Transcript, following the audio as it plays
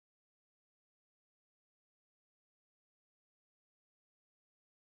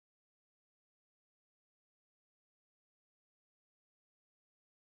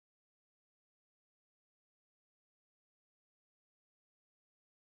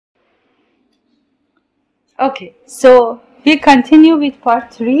Okay, so we continue with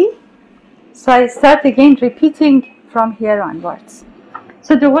part 3. So I start again repeating from here onwards.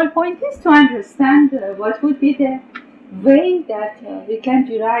 So the whole point is to understand what would be the way that we can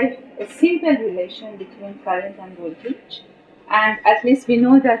derive a simple relation between current and voltage, and at least we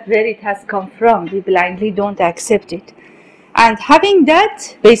know that where it has come from. We blindly don't accept it. And having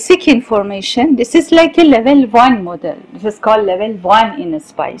that basic information, this is like a level 1 model. This is called level 1 in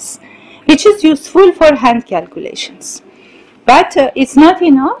SPICE, which is useful for hand calculations. But it's not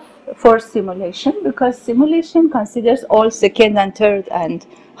enough for simulation, because simulation considers all second and third and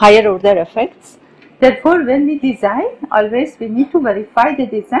higher order effects. Therefore, when we design, always we need to verify the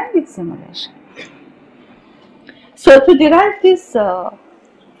design with simulation. So to derive this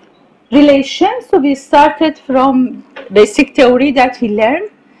relation, so we started from basic theory that we learned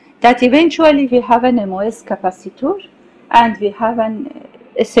that eventually we have an MOS capacitor and we have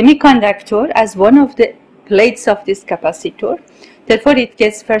a semiconductor as one of the plates of this capacitor. Therefore, it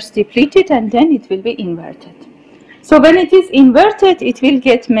gets first depleted and then it will be inverted. So when it is inverted, it will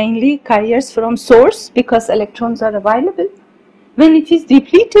get mainly carriers from source because electrons are available. When it is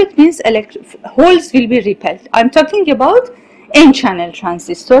depleted, means holes will be repelled. I'm talking about N-channel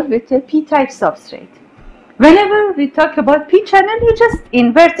transistor with a P-type substrate. Whenever we talk about P-channel, you just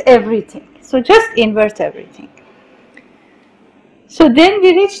invert everything. So just invert everything. So then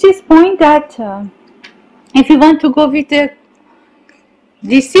we reach this point that if you want to go with the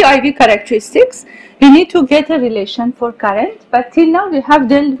DC IV characteristics, we need to get a relation for current, but till now we have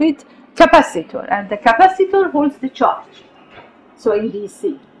dealt with capacitor, and the capacitor holds the charge. So in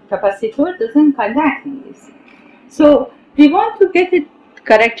DC, capacitor doesn't conduct in DC. So we want to get the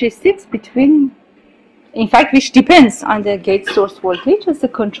characteristics between, in fact, which depends on the gate source voltage as the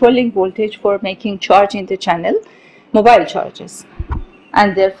controlling voltage for making charge in the channel, mobile charges.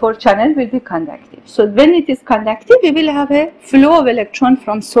 And therefore channel will be conductive. So when it is conductive, we will have a flow of electron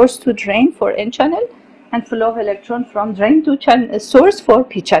from source to drain for N channel and flow of electron from drain to source for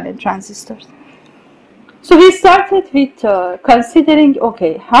P channel transistors. So we started with considering,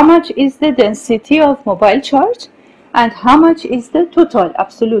 okay, how much is the density of mobile charge and how much is the total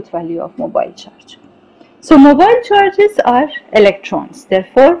absolute value of mobile charge. So mobile charges are electrons,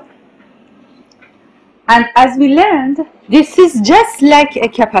 therefore, and as we learned, this is just like a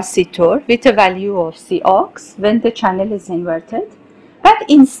capacitor with a value of Cox when the channel is inverted. But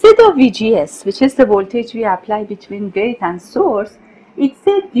instead of VGS, which is the voltage we apply between gate and source, it's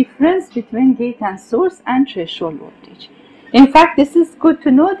a difference between gate and source and threshold voltage. In fact, this is good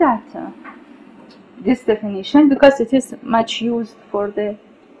to know that this definition, because it is much used for the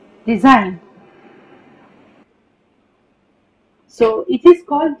design. So it is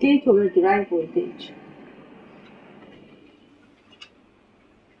called gate over drive voltage.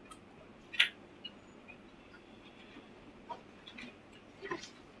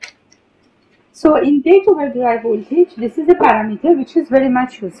 So in gate over drive voltage, this is a parameter which is very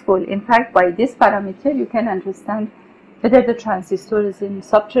much useful. In fact, by this parameter, you can understand whether the transistor is in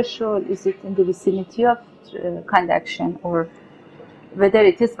subthreshold, is it in the vicinity of conduction, or whether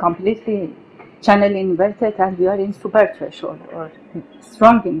it is completely channel inverted and we are in super threshold or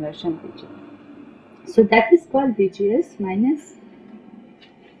strong inversion region. So that is called VGS minus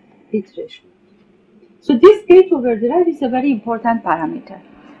V threshold. So this gate over drive is a very important parameter.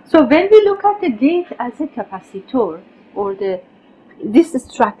 So when we look at the gate as a capacitor, or this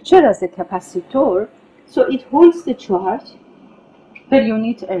structure as a capacitor, so it holds the charge per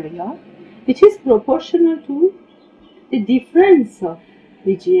unit area, which is proportional to the difference of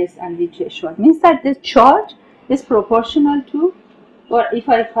VGS and V threshold. Means that the charge is proportional to, or if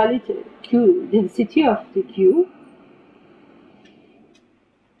I call it Q, density of the Q,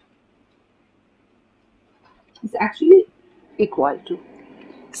 is actually equal to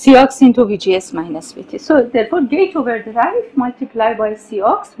Cox into VGS minus VT. So therefore, gate over drive multiplied by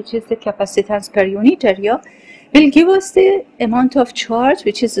Cox, which is the capacitance per unit area, will give us the amount of charge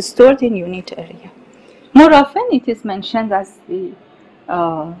which is stored in unit area. More often, it is mentioned, as we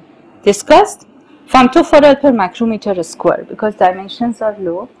discussed, femtofarad per micrometer square, because dimensions are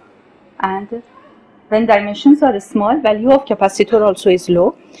low, and when dimensions are small, value of capacitor also is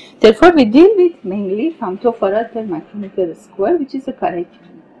low. Therefore, we deal with mainly femtofarad per micrometer square, which is a correct unit.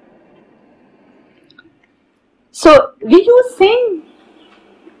 So we use same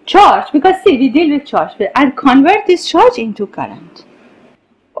charge because, see, we deal with charge and convert this charge into current.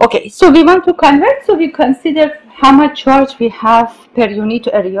 Okay, so we want to convert, so we consider how much charge we have per unit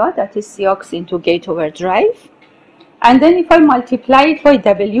area, that is Cox into gate over drive. And then if I multiply it by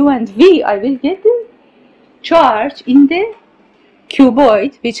W and V, I will get the charge in the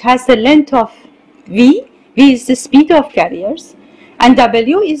cuboid, which has the length of V V is the speed of carriers, and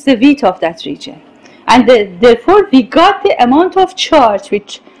W is the width of that region. And therefore, we got the amount of charge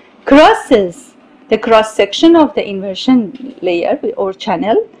which crosses the cross section of the inversion layer or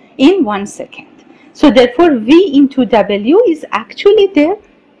channel in 1 second. So therefore, V into W is actually the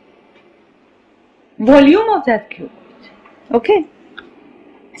volume of that cuboid. Okay.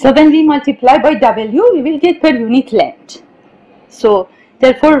 So when we multiply by W, we will get per unit length. So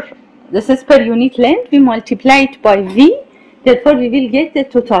therefore, this is per unit length. We multiply it by V. Therefore, we will get the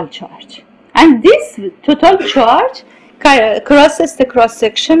total charge. And this total charge crosses the cross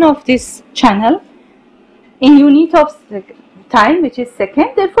section of this channel in unit of time, which is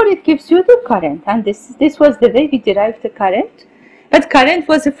second. Therefore, it gives you the current. And this was the way we derived the current. But current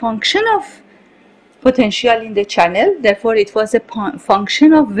was a function of potential in the channel. Therefore, it was a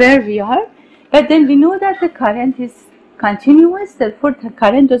function of where we are. But then we know that the current is continuous. Therefore, the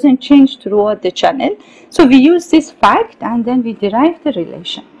current doesn't change throughout the channel. So we use this fact and then we derive the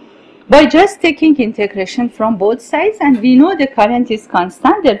relation by just taking integration from both sides, and we know the current is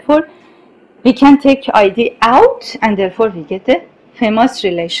constant. Therefore, we can take ID out, and therefore we get the famous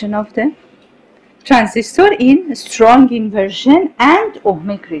relation of the transistor in strong inversion and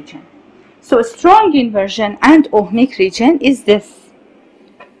ohmic region. So strong inversion and ohmic region is this,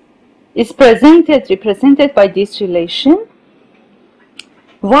 is represented by this relation.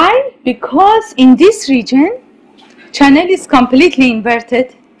 Why? Because in this region, channel is completely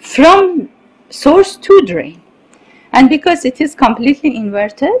inverted from source to drain, and because it is completely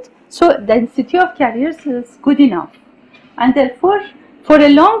inverted, so density of carriers is good enough, and therefore for a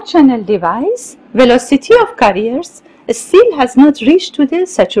long channel device, velocity of carriers still has not reached to the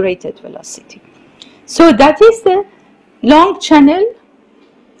saturated velocity. So that is the long channel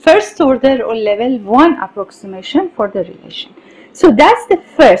first order or level 1 approximation for the relation. So that's the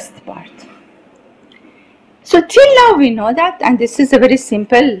first part. So till now we know that, and this is a very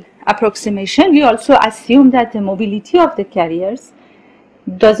simple approximation. We also assume that the mobility of the carriers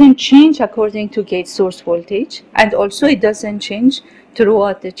doesn't change according to gate source voltage, and also it doesn't change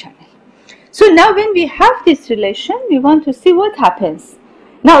throughout the channel. So now when we have this relation, we want to see what happens.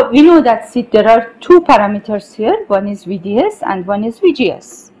 Now we know that there are two parameters here, one is VDS and one is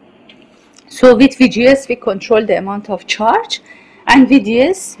VGS. So with VGS we control the amount of charge, and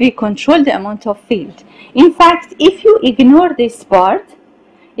VDS we control the amount of field. In fact, if you ignore this part,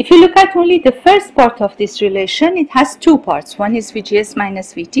 if you look at only the first part of this relation, it has two parts. One is VGS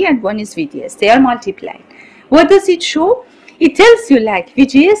minus VT and one is VDS. They are multiplied. What does it show? It tells you like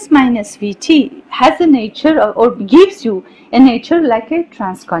VGS minus VT has a nature or gives you a nature like a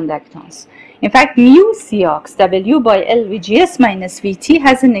transconductance. In fact, mu Cox W by L VGS minus VT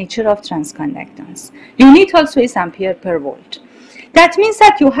has a nature of transconductance. Unit also is ampere per volt. That means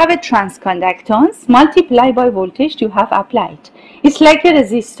that you have a transconductance multiplied by voltage you have applied. It's like a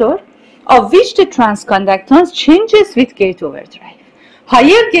resistor of which the transconductance changes with gate overdrive.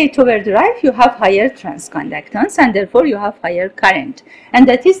 Higher gate overdrive, you have higher transconductance, and therefore you have higher current. And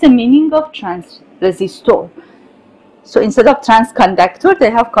that is the meaning of transresistor. So instead of transconductor,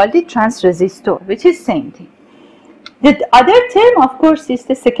 they have called it transresistor, which is same thing. The other term, of course, is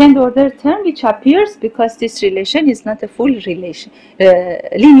the second order term, which appears because this relation is not a full relation,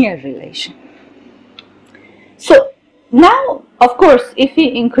 linear relation. So now, of course, if we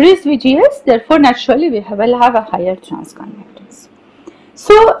increase VGS, therefore naturally we will have a higher transconductance.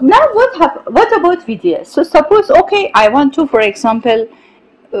 So now what about VDS? So suppose, okay, I want to, for example,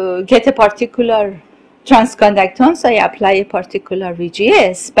 get a particular transconductance, I apply a particular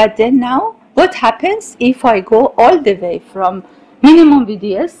VGS, but then now what happens if I go all the way from minimum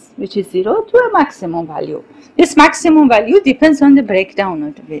VDS, which is 0, to a maximum value? This maximum value depends on the breakdown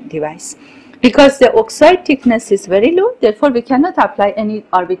of the device. Because the oxide thickness is very low, therefore we cannot apply any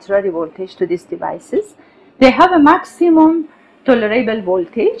arbitrary voltage to these devices. They have a maximum tolerable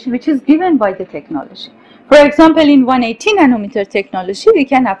voltage which is given by the technology. For example, in 180 nanometer technology, we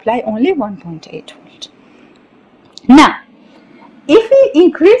can apply only 1.8 volt. Now, if we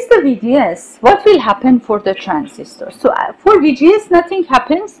increase the VDS, what will happen for the transistor? So for VGS, nothing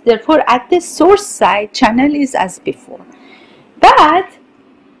happens. Therefore, at the source side, channel is as before. But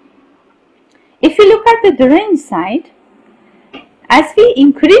if you look at the drain side, as we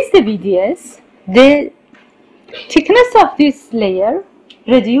increase the VDS, the thickness of this layer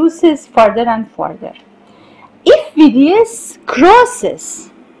reduces further and further. If VDS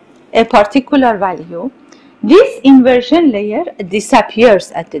crosses a particular value, this inversion layer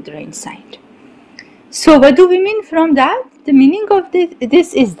disappears at the drain side. So what do we mean from that? The meaning of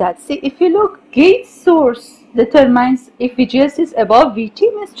this is that, see, if you look, gate source determines if VGS is above VT,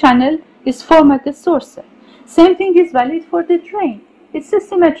 means channel is formed at the source side. Same thing is valid for the drain. It's a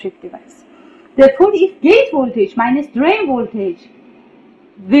symmetric device. Therefore, if gate voltage minus drain voltage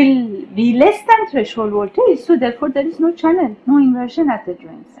will be less than threshold voltage, so therefore there is no channel, no inversion at the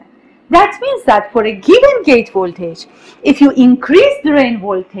drain side. That means that for a given gate voltage, if you increase drain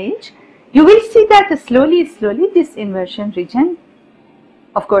voltage, you will see that slowly this inversion region,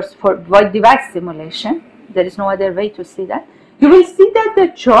 of course for void device simulation, there is no other way to see that, you will see that the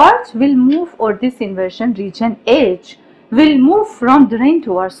charge will move, or this inversion region edge will move from drain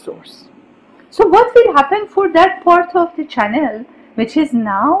towards source. So what will happen for that part of the channel which is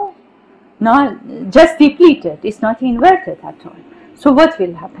now just depleted, it's not inverted at all? So what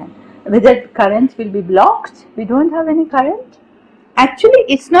will happen? Whether current will be blocked, we don't have any current? Actually,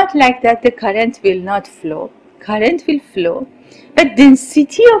 it's not like that the current will not flow. Current will flow, but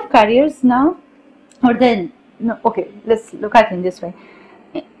density of carriers now, or then, no, okay, let's look at it in this way.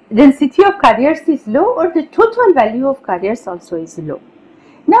 Density of carriers is low, or the total value of carriers also is low.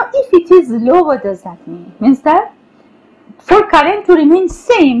 Now, if it is low, what does that mean? Means that for current to remain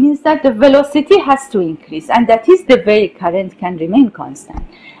same means that the velocity has to increase, and that is the way current can remain constant.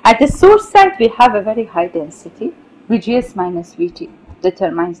 At the source side, we have a very high density. VGS minus VT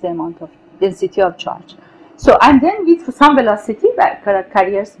determines the amount of density of charge. So, and then with some velocity,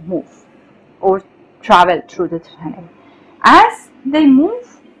 carriers move or travel through the channel. As they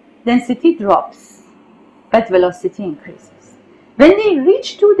move, density drops, but velocity increases. When they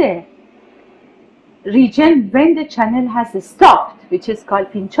reach to the region when the channel has stopped, which is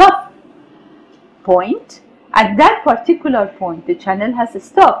called pinch-off point, at that particular point, the channel has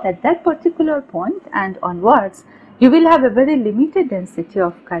stopped. At that particular point and onwards, you will have a very limited density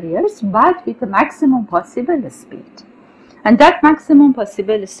of carriers, but with the maximum possible speed. And that maximum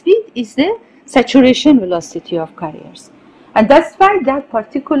possible speed is the saturation velocity of carriers. And that's why that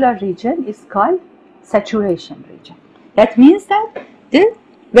particular region is called saturation region. That means that the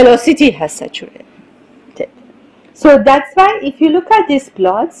velocity has saturated. So that's why if you look at these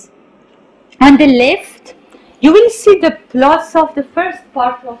plots, on the left, you will see the plots of the first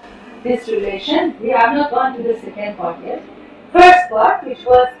part of this relation. We have not gone to the second part yet. First part, which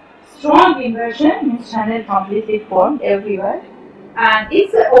was strong inversion, means channel completely formed everywhere, and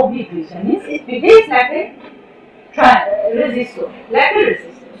it's an oblique region, means it behaves like a resistor,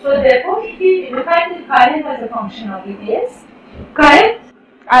 So therefore, if you look at the current as a function of VGS, current,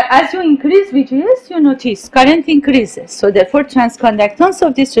 as you increase VGS, you notice current increases. So therefore, transconductance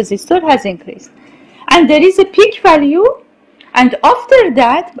of this resistor has increased. And there is a peak value, and after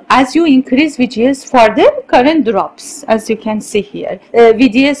that, as you increase VGS further, current drops, as you can see here.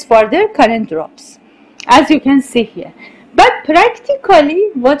 VGS further, current drops, as you can see here. But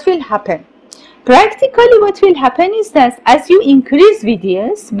practically, what will happen? Practically, what will happen is that as you increase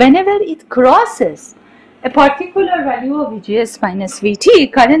VDS, whenever it crosses a particular value of VGS minus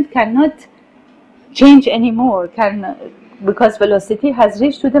VT, current cannot change anymore, because velocity has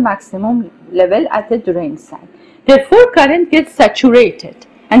reached to the maximum level at the drain side. Therefore, current gets saturated,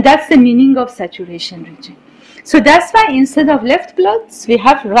 and that's the meaning of saturation region. So that's why instead of left plots, we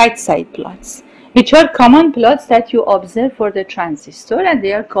have right side plots, which are common plots that you observe for the transistor, and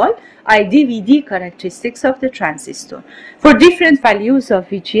they are called ID-VD characteristics of the transistor. For different values of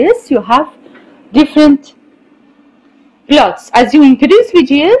VGS, you have different plots. As you increase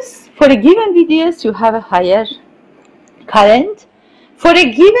VGS, for a given VDS, you have a higher current. For a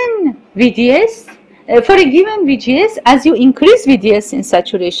given VDS, as you increase VDS in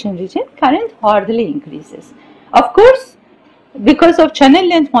saturation region, current hardly increases. Of course, because of channel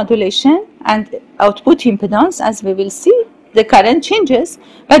length modulation and output impedance, as we will see, the current changes,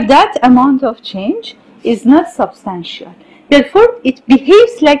 but that amount of change is not substantial. Therefore, it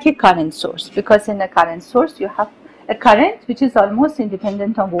behaves like a current source, because in a current source, you have a current which is almost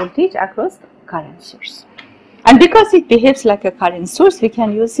independent of voltage across current source. And because it behaves like a current source, we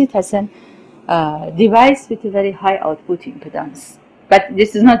can use it as a device with a very high output impedance. But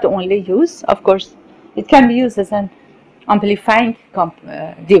this is not the only use. Of course, it can be used as an amplifying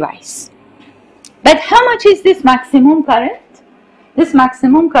device. But how much is this maximum current? This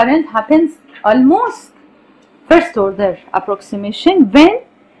maximum current happens almost first order approximation when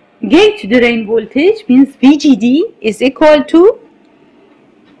gate drain voltage, means VGD, is equal to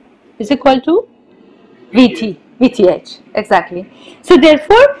VTH, exactly. So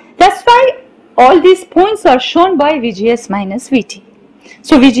therefore, that's why all these points are shown by VGS minus VT.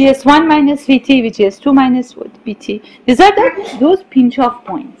 So VGS1 minus VT, VGS2 minus VT, these are those pinch-off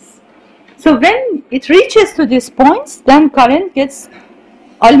points. So when it reaches to these points, then current gets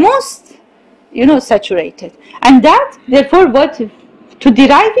almost, saturated. And that, therefore, what to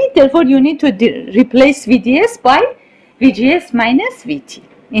derive it, therefore you need to replace VDS by VGS minus VT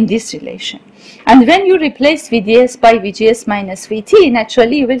in this relation. And when you replace VDS by VGS minus VT,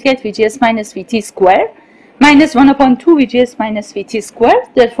 naturally you will get VGS minus VT square minus 1 upon 2 VGS minus VT square.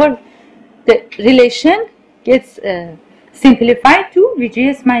 Therefore, the relation gets simplified to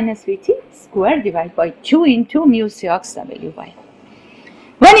VGS minus VT square divided by Q into mu Cox WY.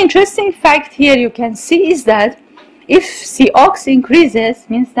 One interesting fact here you can see is that if Cox increases,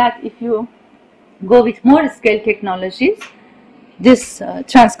 means that if you go with more scale technologies, this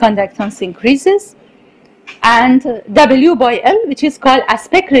transconductance increases, and W by L, which is called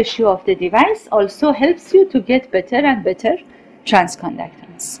aspect ratio of the device, also helps you to get better and better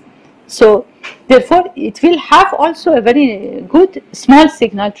transconductance. So therefore it will have also a very good small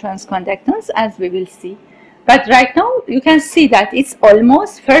signal transconductance, as we will see. But right now you can see that it's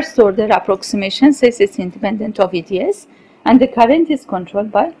almost first order approximation, says it's independent of VDS, and the current is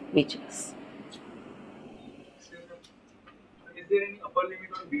controlled by VGS. Is there any upper limit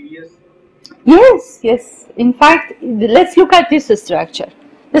on VDS? Yes, yes. In fact, let's look at this structure.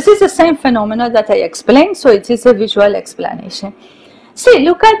 This is the same phenomena that I explained, so it is a visual explanation. See,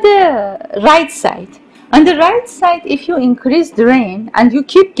 look at the right side. On the right side, if you increase drain and you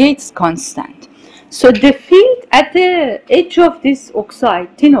keep gates constant, so the field at the edge of this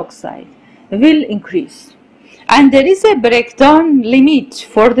oxide, tin oxide, will increase. And there is a breakdown limit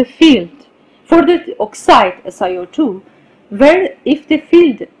for the field, for the oxide SiO2, where if the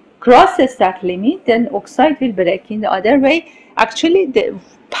field crosses that limit, then oxide will break. In the other way, actually the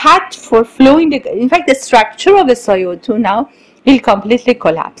path for flowing, in fact the structure of SiO2 now will completely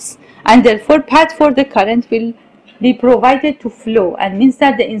collapse, and therefore path for the current will be provided to flow, and means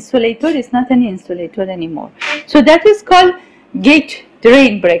that the insulator is not an insulator anymore. So that is called gate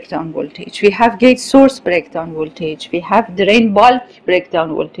drain breakdown voltage. We have gate source breakdown voltage, we have drain bulk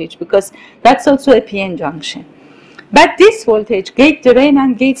breakdown voltage, because that's also a PN junction. But this voltage, gate drain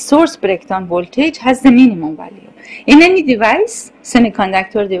and gate source breakdown voltage, has the minimum value. In any device,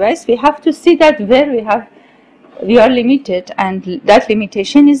 semiconductor device, we have to see that where we are limited, and that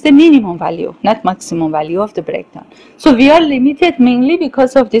limitation is the minimum value, not maximum value of the breakdown. So we are limited mainly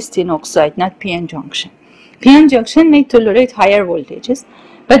because of this tin oxide, not PN junction. PN junction may tolerate higher voltages,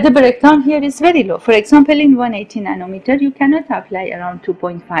 but the breakdown here is very low. For example, in 180 nanometer, you cannot apply around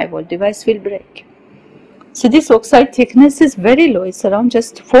 2.5 volt, device will break. So this oxide thickness is very low, it's around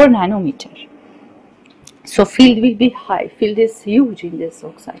just 4 nanometer. So field will be high, field is huge in this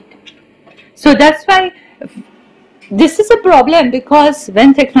oxide. So that's why this is a problem, because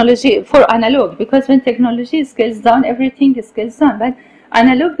when technology, for analog, because when technology scales down, everything scales down, but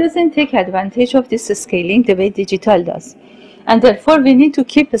analog doesn't take advantage of this scaling the way digital does. And therefore we need to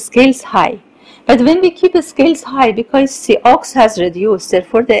keep scales high. But when we keep scales high, because Cox has reduced,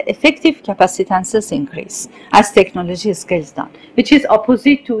 therefore the effective capacitances increase as technology scales down, which is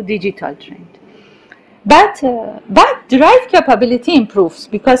opposite to digital trend. But drive capability improves,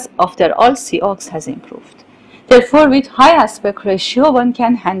 because after all Cox has improved. Therefore with high aspect ratio one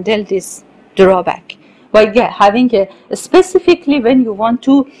can handle this drawback by having specifically when you want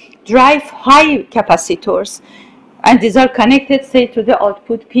to drive high capacitors, and these are connected, say, to the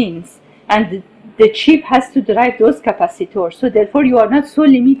output pins, and the chip has to drive those capacitors. So therefore you are not so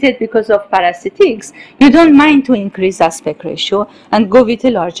limited because of parasitics. You don't mind to increase aspect ratio and go with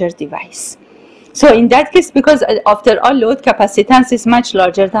a larger device. So in that case, because after all load capacitance is much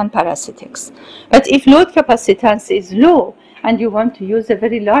larger than parasitics. But if load capacitance is low and you want to use a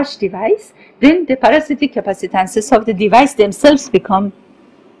very large device, then the parasitic capacitances of the device themselves become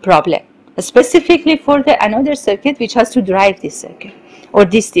problem. Specifically for the another circuit which has to drive this circuit or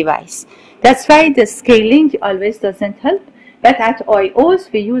this device. That's why the scaling always doesn't help, but at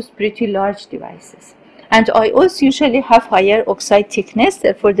IOs we use pretty large devices. And IOs usually have higher oxide thickness,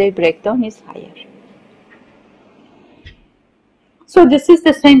 therefore their breakdown is higher. So this is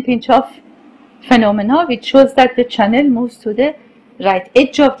the same pinch-off phenomena, which shows that the channel moves to the right,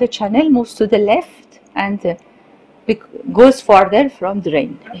 edge of the channel moves to the left and goes farther from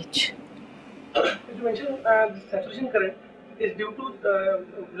drain edge. You mentioned the saturation current is due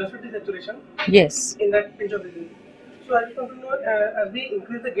to velocity saturation. Yes. In that pinch of region. So I just want to know, as we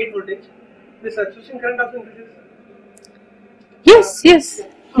increase the gate voltage, the saturation current also increases? Yes, yes.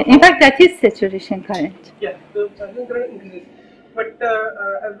 In fact, that is saturation current. Yeah, the saturation current increases. But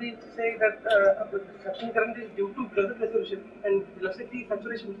as we say that saturation current is due to velocity saturation, and velocity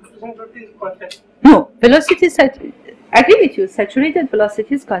saturation is constant. No, velocity saturation. I agree with you, saturated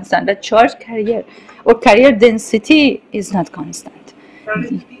velocity is constant, but charge carrier or carrier density is not constant.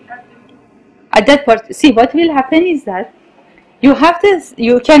 At that part, see what will happen is that you have this,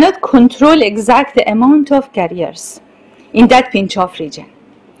 you cannot control exact amount of carriers in that pinch-off region.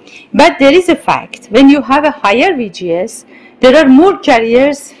 But there is a fact, when you have a higher VGS, there are more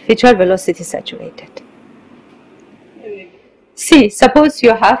carriers which are velocity saturated. See, suppose we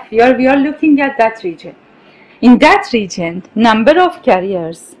are looking at that region. In that region, number of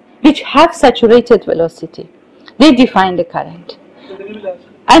carriers which have saturated velocity, they define the current.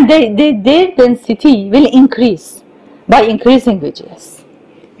 And their density will increase by increasing VGS.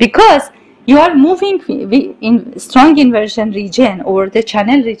 Because you are moving in strong inversion region or the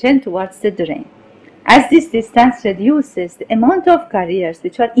channel region towards the drain. As this distance reduces, the amount of carriers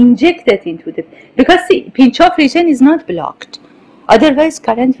which are injected into the, because see, pinch-off region is not blocked. Otherwise,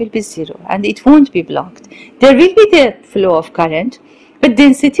 current will be zero and it won't be blocked. There will be the flow of current, but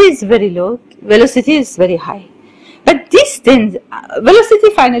density is very low, velocity is very high. But this velocity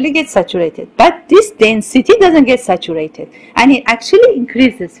finally gets saturated, but this density doesn't get saturated and it actually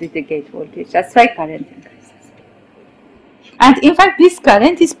increases with the gate voltage. That's why current increases. And in fact, this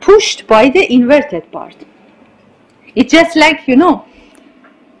current is pushed by the inverted part. It's just like, you know,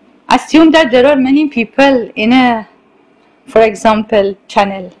 assume that there are many people in a, for example,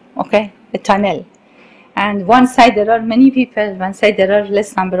 channel, okay, a tunnel. And one side there are many people, one side there are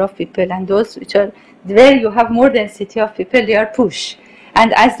less number of people, and those which are where you have more density of people, they are pushed.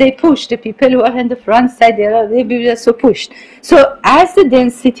 And as they push, the people who are on the front side, they will be also pushed. So as the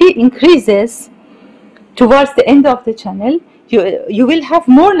density increases towards the end of the channel, you will have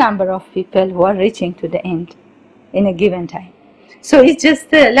more number of people who are reaching to the end in a given time. So it's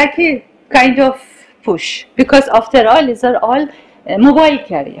just like a kind of push, because after all, these are all mobile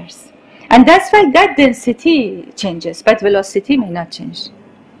carriers. And that's why that density changes, but velocity may not change.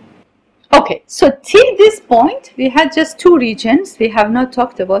 Okay, so till this point, we had just two regions. We have not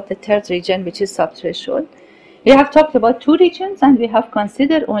talked about the third region, which is subthreshold. We have talked about two regions and we have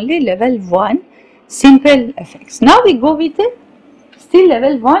considered only level 1 simple effects. Now we go with the still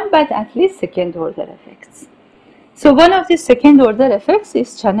level 1, but at least second order effects. So one of the second order effects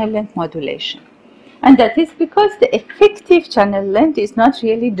is channel length modulation. And that is because the effective channel length is not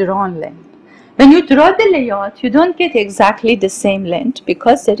really drawn length. When you draw the layout, you don't get exactly the same length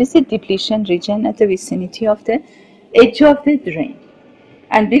because there is a depletion region at the vicinity of the edge of the drain.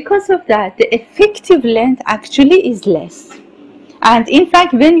 And because of that, the effective length actually is less. And in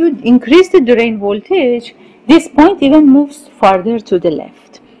fact, when you increase the drain voltage, this point even moves farther to the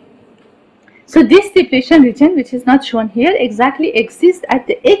left. So this depletion region, which is not shown here, exactly exists at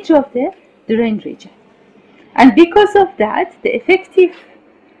the edge of the drain region. And because of that, the effective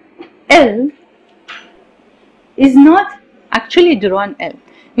L is not actually drawn L,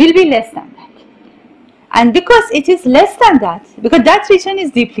 will be less than that. And because it is less than that, because that region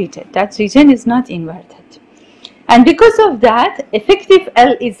is depleted, that region is not inverted. And because of that, effective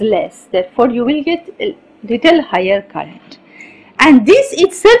L is less, therefore you will get a little higher current. And this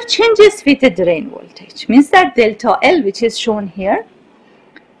itself changes with the drain voltage, means that delta L, which is shown here,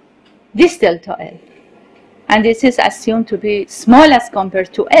 this delta L, and this is assumed to be small as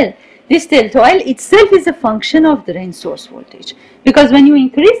compared to L. This delta L itself is a function of drain source voltage, because when you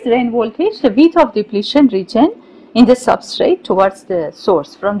increase drain voltage, the width of depletion region in the substrate towards the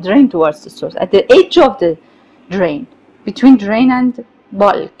source, from drain towards the source, at the edge of the drain, between drain and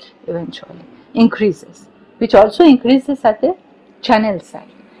bulk eventually, increases, which also increases at the channel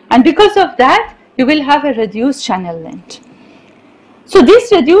side. And because of that, you will have a reduced channel length. So this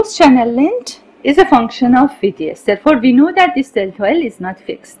reduced channel length is a function of VDS. Therefore, we know that this delta L is not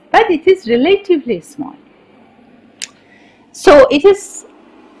fixed, but it is relatively small. So it is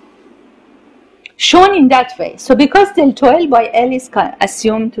shown in that way. So because delta L by L is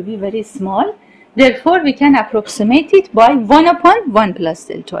assumed to be very small, therefore we can approximate it by 1 upon 1 plus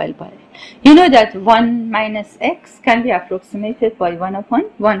delta L by L. You know that 1 minus x can be approximated by 1 upon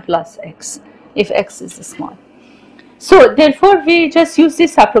 1 plus x, if x is small. So therefore we just use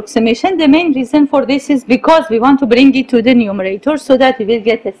this approximation. The main reason for this is because we want to bring it to the numerator so that we will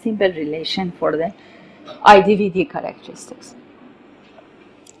get a simple relation for the IDVD characteristics.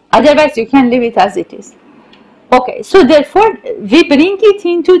 Otherwise you can leave it as it is. Okay, so therefore we bring it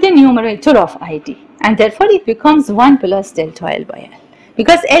into the numerator of ID, and therefore it becomes 1 plus delta L by L.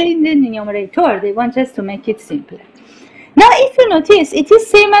 Because L in the numerator, they want us to make it simpler. Now if you notice, it is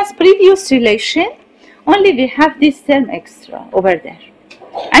same as previous relation, only we have this term extra over there.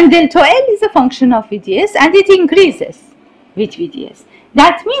 And delta L is a function of VDS and it increases with VDS.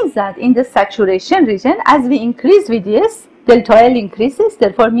 That means that in the saturation region, as we increase VDS, delta L increases,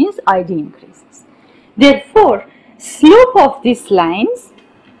 therefore means ID increases. Therefore, slope of these lines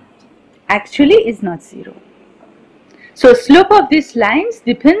actually is not zero. So slope of these lines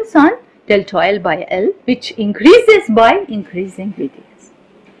depends on delta L by L, which increases by increasing VDS.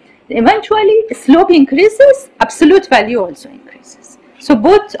 Eventually, slope increases, absolute value also increases. So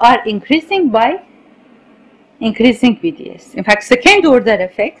both are increasing by increasing VDS. In fact, second order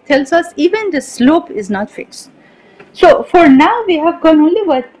effect tells us even the slope is not fixed. So for now, we have gone only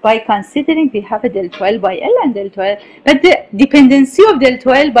by considering we have a delta L by L and delta L, but the dependency of delta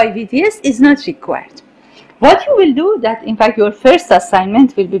L by VDS is not required. What you will do, that in fact your first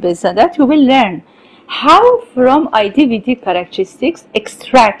assignment will be based on that, you will learn how from ID-VD characteristics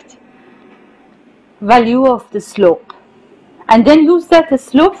extract value of the slope and then use that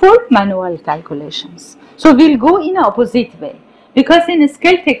slope for manual calculations. So we'll go in opposite way. Because in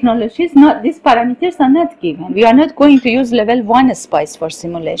scale technologies, these parameters are not given. We are not going to use level 1 SPICE for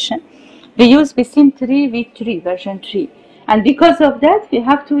simulation. We use BSIM 3 v3 version 3. And because of that, we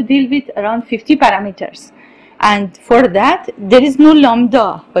have to deal with around 50 parameters. And for that, there is no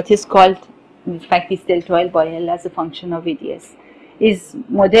lambda, what is called, in fact, this delta L by L as a function of VDS. Is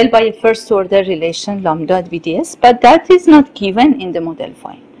modeled by a first order relation lambda VDS, but that is not given in the model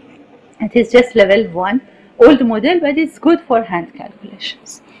file. It is just level 1. Old model, but it's good for hand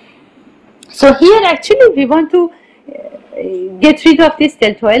calculations. So here actually we want to get rid of this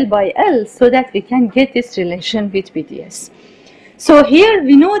delta L by L so that we can get this relation with VDS. So here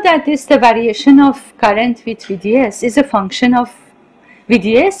we know that the variation of current with VDS is a function of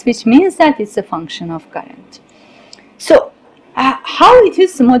VDS, which means that it's a function of current. So how it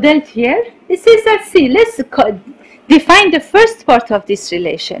is modeled here? It says that, see, let's define the first part of this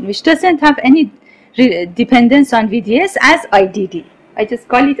relation, which doesn't have any dependence on VDS, as IDD. I just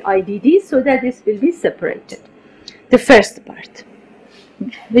call it IDD so that this will be separated. The first part,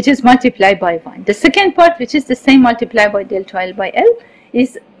 which is multiplied by 1. The second part, which is the same multiplied by delta L by L,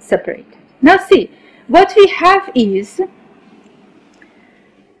 is separated. Now see, what we have is,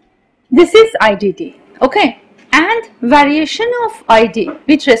 this is IDD, okay, and variation of ID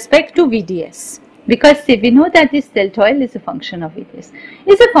with respect to VDS. Because see, we know that this delta L is a function of VDS.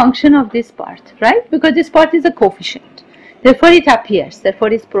 It's a function of this part, right? Because this part is a coefficient. Therefore, it appears. Therefore,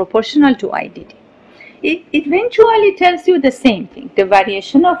 it's proportional to IDD. It eventually tells you the same thing. The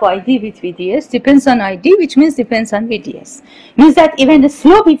variation of ID with VDS depends on ID, which means depends on VDS. Means that even the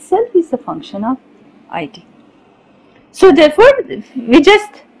slope itself is a function of ID. So therefore,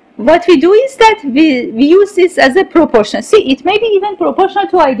 what we do is that we use this as a proportion. See, it may be even proportional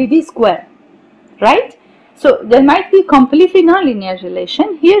to IDD square. Right? So there might be completely nonlinear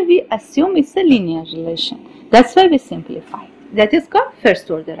relation. Here we assume it's a linear relation. That's why we simplify. That is called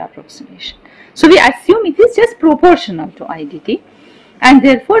first order approximation. So we assume it is just proportional to IDD, and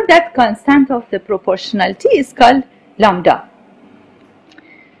therefore that constant of the proportionality is called lambda.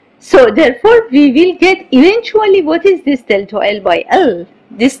 So therefore we will get eventually what is this delta L by L.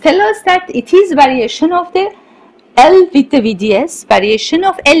 This tells us that it is variation of the L with the VDS, variation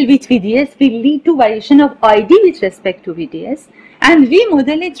of L with VDS will lead to variation of ID with respect to VDS, and we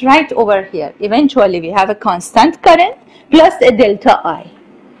model it right over here. Eventually we have a constant current plus a delta I,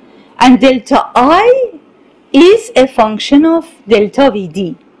 and delta I is a function of delta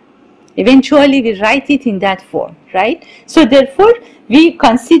VD. Eventually we write it in that form, right? So therefore we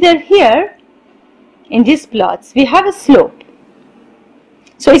consider here in these plots we have a slope.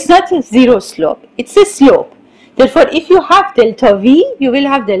 So it's not a zero slope, it's a slope. Therefore, if you have delta V, you will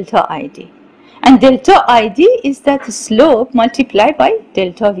have delta ID. And delta ID is that slope multiplied by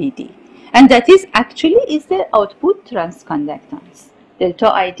delta VD. And that is actually is the output transconductance. Delta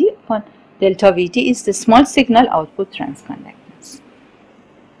ID upon delta VD is the small signal output transconductance.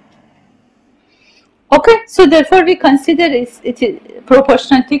 Okay, so therefore we consider it is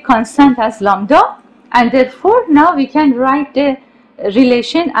proportionality constant as lambda, and therefore now we can write the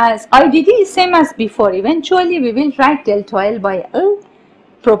relation as IDD is same as before. Eventually we will write delta L by L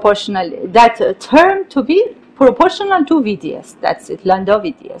proportional, that term to be proportional to VDS. That's it, lambda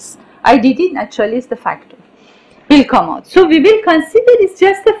VDS. IDD naturally is the factor. Will come out. So we will consider it's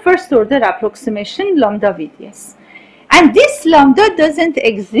just the first order approximation lambda VDS. And this lambda doesn't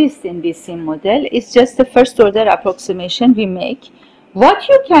exist in this BSIM model. It's just the first order approximation we make. What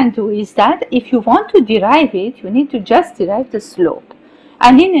you can do is that if you want to derive it, you need to just derive the slope.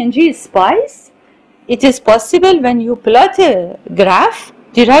 And in ngSpice, it is possible when you plot a graph,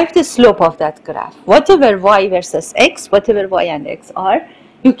 derive the slope of that graph. Whatever y versus x, whatever y and x are,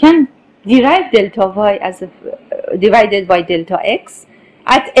 you can derive delta y as divided by delta x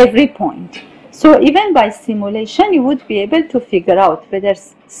at every point. So even by simulation, you would be able to figure out whether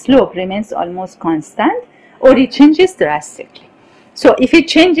slope remains almost constant or it changes drastically. So if it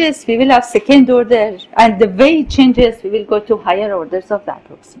changes, we will have second order, and the way it changes, we will go to higher orders of the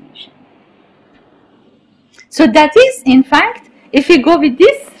approximation. So that is, in fact, if we go with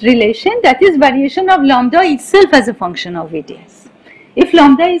this relation, that is variation of lambda itself as a function of VDS. If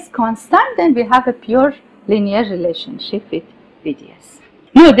lambda is constant, then we have a pure linear relationship with VDS.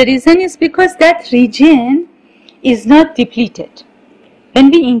 No, the reason is because that region is not depleted.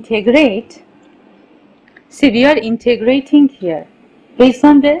 When we integrate, see, we are integrating here based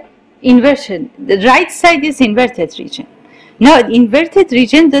on the inversion. The right side is inverted region. Now, inverted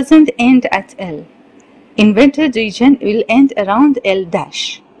region doesn't end at L. Inverted region will end around L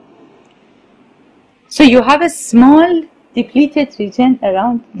dash. So you have a small depleted region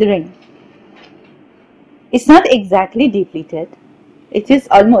around the ring. It's not exactly depleted. It is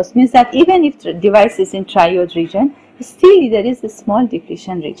almost, means that even if the device is in triode region, still there is a small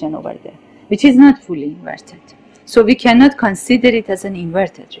depletion region over there, which is not fully inverted. So we cannot consider it as an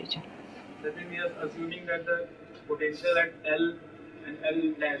inverted region. That means we are assuming that the potential at L and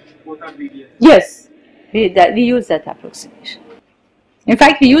L dash both are VDS. Yes, we use that approximation. In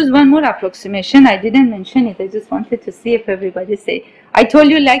fact, we use one more approximation. I didn't mention it. I just wanted to see if everybody say. I told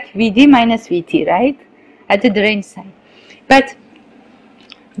you like VD minus VT, right? At the drain side. But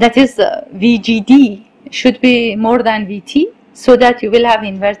that is VGD should be more than VT, so that you will have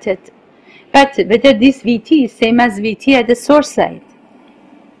inverted. But whether this VT is same as VT at the source side.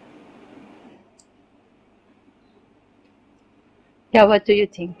 Yeah, what do you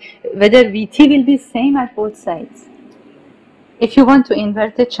think? Whether VT will be same at both sides. If you want to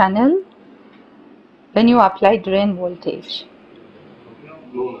invert a channel, when you apply drain voltage.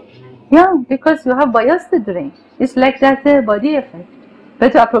 No. Yeah, because you have biased the drain. It's like that body effect.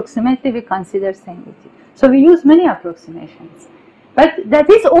 But approximately we consider same VT. So we use many approximations. But that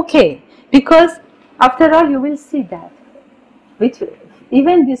is okay, because after all you will see that with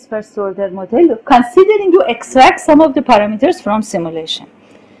even this first order model, considering you extract some of the parameters from simulation.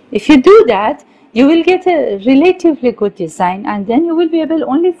 If you do that, you will get a relatively good design, and then you will be able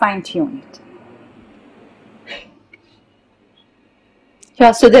only fine tune it.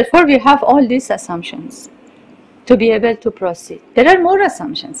 Yeah, so therefore we have all these assumptions to be able to proceed. There are more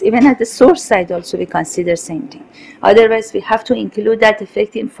assumptions. Even at the source side also we consider same thing. Otherwise we have to include that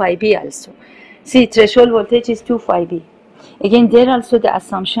effect in phi B also. See, threshold voltage is 2 phi B. Again, there also the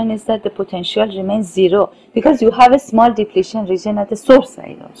assumption is that the potential remains 0, because you have a small depletion region at the source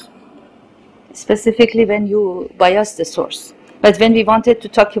side also, specifically when you bias the source. But when we wanted to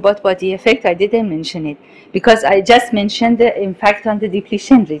talk about body effect, I didn't mention it, because I just mentioned the impact on the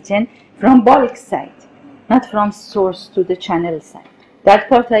depletion region from bulk side, not from source to the channel side. That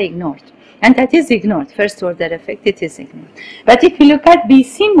part I ignored, and that is ignored. First order effect, it is ignored. But if you look at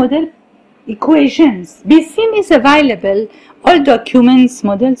BC model equations, BCM is available, all documents,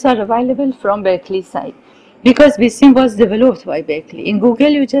 models are available from Berkeley side, because BCM was developed by Berkeley. In Google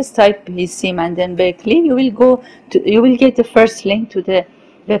you just type BCM and then Berkeley, you will get the first link to the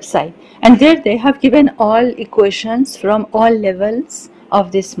website, and there they have given all equations from all levels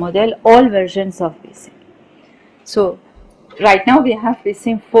of this model, all versions of BCM. So right now we have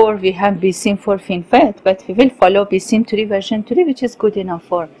BCM 4, we have BCM 4 FinFET, but we will follow BCM 3 version 3, which is good enough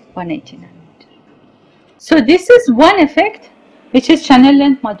for 180 nanometer. So this is one effect, which is channel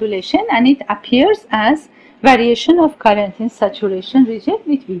length modulation, and it appears as variation of current in saturation region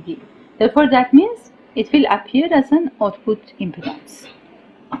with VD. Therefore, that means it will appear as an output impedance.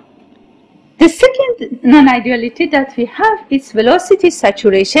 The second non-ideality that we have is velocity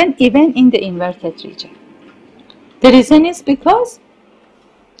saturation even in the inverted region. The reason is because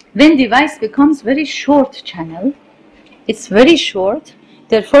when device becomes very short channel, it's very short.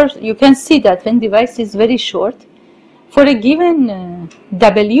 Therefore, you can see that when device is very short, for a given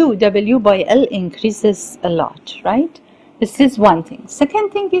W by L increases a lot, right? This is one thing.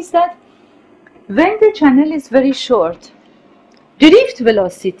 Second thing is that when the channel is very short, drift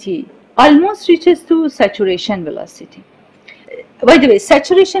velocity almost reaches to saturation velocity. By the way,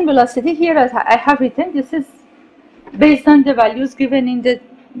 saturation velocity here I have written, this is based on the values given in the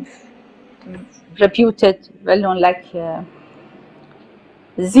reputed, well-known like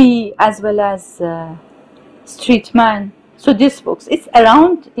Z as well as Streetman. So this books, it's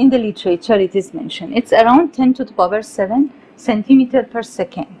around, in the literature it is mentioned, it's around 10 to the power 7 centimeter per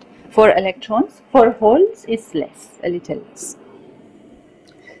second for electrons. For holes it's less, a little less.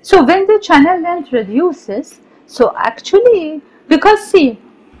 So when the channel length reduces, so actually, because see,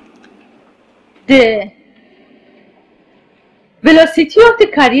 the velocity of the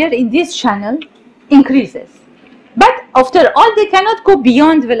carrier in this channel increases. But after all, they cannot go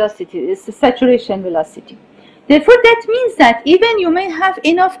beyond velocity, it's the saturation velocity. Therefore, that means that even you may have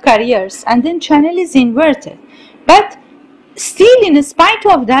enough carriers and then channel is inverted, but still, in spite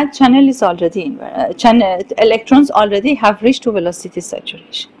of that, channel is already inverted. Electrons already have reached to velocity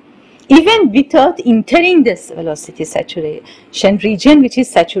saturation, even without entering this velocity saturation region, which is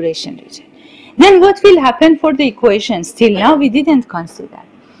saturation region. Then what will happen for the equation? Still now we didn't consider.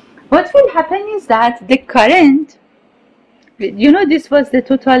 What will happen is that the current, you know, this was the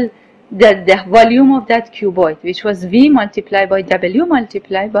total, the volume of that cuboid, which was V multiplied by W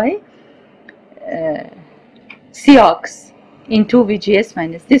multiplied by Cox into VGS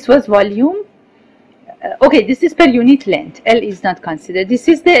minus. This was volume. Okay, this is per unit length. L is not considered. This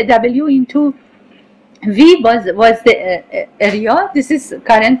is the W into V was the area. This is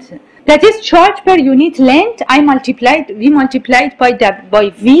current. That is charge per unit length. We multiplied by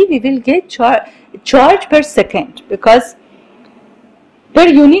V. We will get charge per second, because per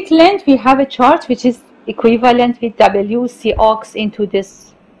unit length we have a charge which is equivalent with W Cox into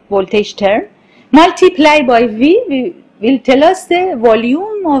this voltage term. Multiply by V will tell us the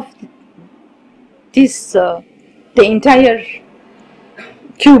volume of this the entire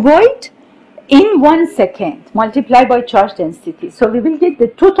cuboid in 1 second, multiplied by charge density. So we will get the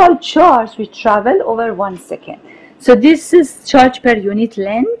total charge which travel over 1 second. So this is charge per unit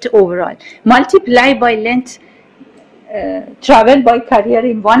length overall. Multiply by length travel by carrier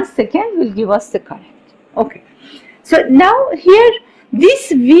in 1 second will give us the current. Okay. So now here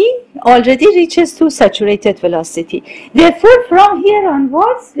this V already reaches to saturated velocity. Therefore, from here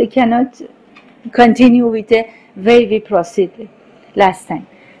onwards, we cannot continue with the way we proceeded last time.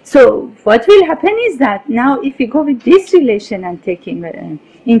 So what will happen is that now if we go with this relation and taking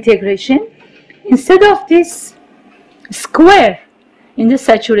integration, instead of this square in the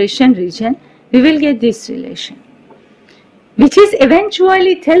saturation region, we will get this relation, which is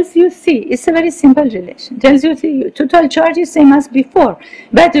eventually tells you, see, it's a very simple relation, tells you the total charge is same as before,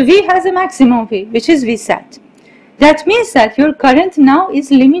 but V has a maximum V, which is V sat. That means that your current now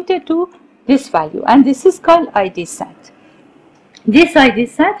is limited to this value, and this is called ID sat. This ID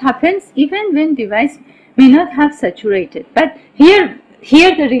sat happens even when device may not have saturated, but here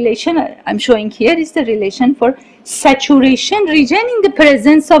the relation I'm showing here is the relation for saturation region in the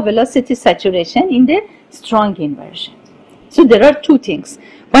presence of velocity saturation in the strong inversion. So there are two things.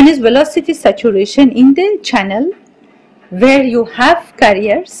 One is velocity saturation in the channel where you have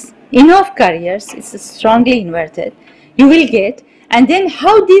carriers, enough carriers, it's strongly inverted, you will get, and then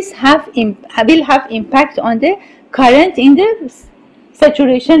how this will have impact on the current in the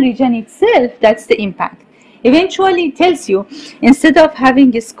saturation region itself. That's the impact. Eventually it tells you, instead of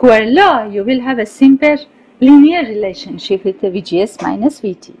having a square law, you will have a simple linear relationship with the VGS minus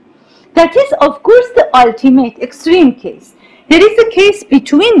VT. That is, of course, the ultimate extreme case. There is a case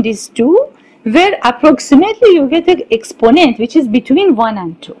between these two where approximately you get an exponent which is between 1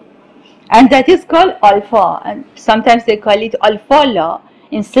 and 2. And that is called alpha, and sometimes they call it alpha law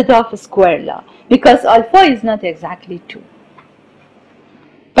instead of square law, because alpha is not exactly 2.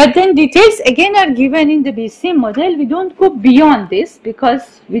 But then details again are given in the BC model. We don't go beyond this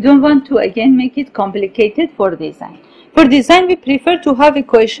because we don't want to again make it complicated for design. For design, we prefer to have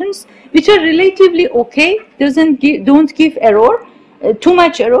equations which are relatively okay, don't give error, too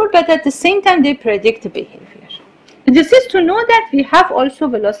much error, but at the same time they predict the behavior. This is to know that we have also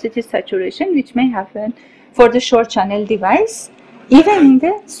velocity saturation, which may happen for the short channel device, even in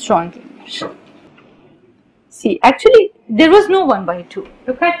the strong inversion. See, actually, there was no 1 by 2.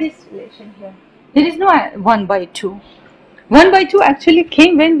 Look at this relation here. There is no 1 by 2. 1 by 2 actually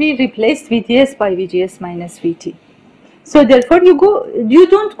came when we replaced VGS by VGS minus VT. So therefore, you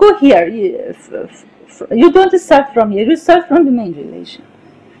don't go here. You don't start from here. You start from the main relation.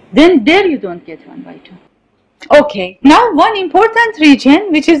 Then there you don't get 1 by 2. Okay, now one important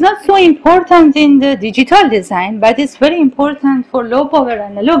region which is not so important in the digital design but is very important for low power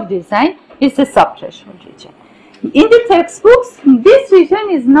analog design is the subthreshold region. In the textbooks, this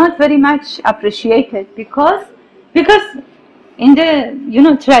region is not very much appreciated because in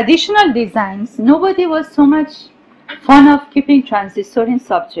the traditional designs, nobody was so much fond of keeping transistor in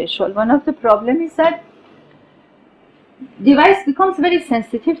subthreshold. One of the problems is that device becomes very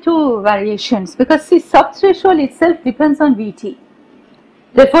sensitive to variations because see, subthreshold itself depends on VT.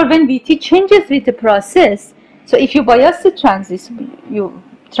 Therefore, when VT changes with the process, so if you bias the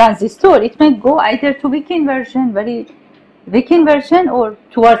transistor, it may go either to weak inversion, very weak inversion, or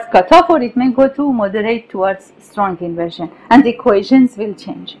towards cutoff, or it may go to moderate towards strong inversion, and the equations will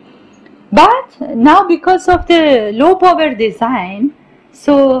change. But now because of the low power design,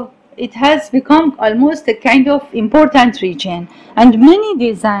 so it has become almost a kind of important region, and many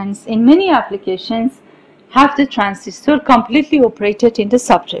designs in many applications have the transistor completely operated in the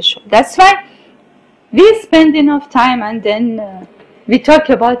subthreshold. That's why we spend enough time and then we talk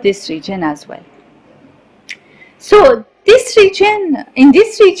about this region as well. So this region, in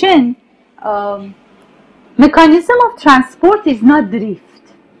this region, mechanism of transport is not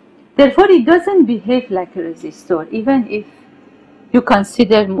drift. Therefore, it doesn't behave like a resistor, even if you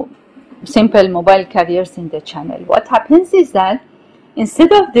consider simple mobile carriers in the channel. What happens is that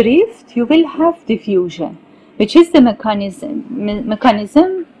instead of drift, you will have diffusion, which is the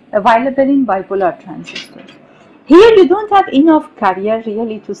mechanism available in bipolar transistors. Here you don't have enough carrier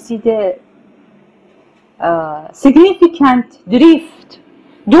really to see the significant drift.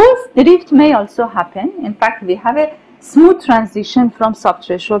 Those drift may also happen. In fact, we have a smooth transition from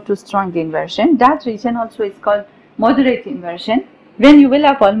subthreshold to strong inversion. That region also is called moderate inversion, when you will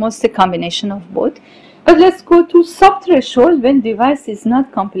have almost a combination of both. But let's go to subthreshold when device is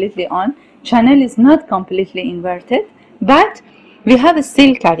not completely on, channel is not completely inverted, but we have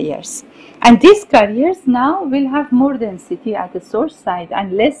still carriers. And these carriers now will have more density at the source side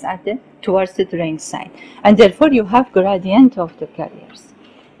and less at the towards the drain side. And therefore you have gradient of the carriers.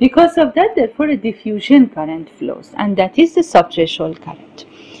 Because of that, therefore a diffusion current flows, and that is the subthreshold current.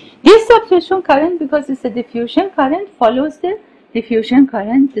 This subthreshold current, because it's a diffusion current, follows the diffusion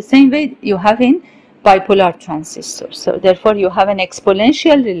current the same way you have in bipolar transistors. So therefore you have an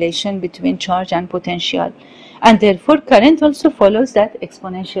exponential relation between charge and potential, and therefore current also follows that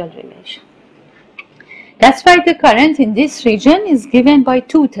exponential relation. That's why the current in this region is given by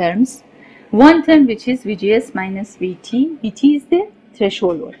two terms. One term which is VGS minus VT. VT is the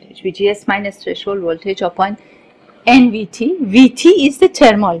threshold voltage. VGS minus threshold voltage upon NVT. VT is the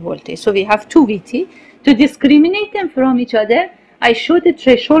thermal voltage. So we have two VT. To discriminate them from each other, I show the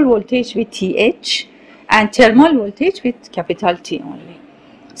threshold voltage with TH and thermal voltage with capital T only.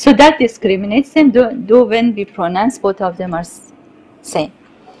 So that discriminates them, though when we pronounce both of them are same.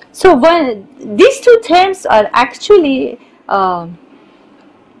 So these two terms are actually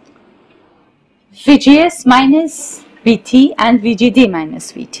VGS minus VT and VGD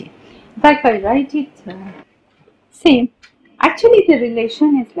minus VT. In fact, I write it, see, actually the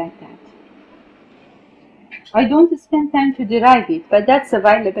relation is like that. I don't spend time to derive it, but that's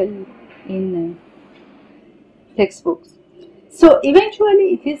available in textbooks. So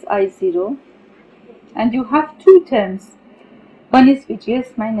eventually it is I0, and you have two terms. One is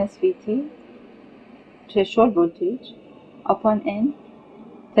VGS minus VT, threshold voltage, upon N,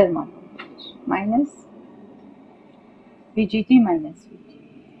 thermal voltage, minus VGD minus VT.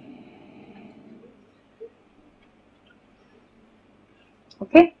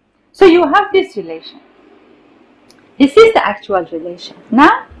 Okay, so you have this relation. This is the actual relation.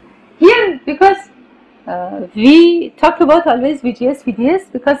 Now, here, because we talk about always VGS,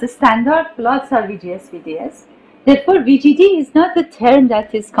 VDS, because the standard plots are VGS, VDS. Therefore, VGD is not the term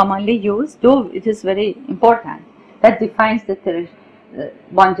that is commonly used, though it is very important. That defines the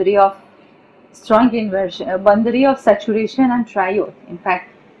boundary of strong inversion, boundary of saturation and triode. In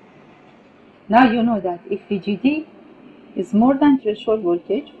fact, now you know that if VGD is more than threshold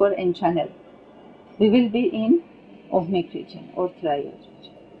voltage for N channel, we will be in ohmic region or triode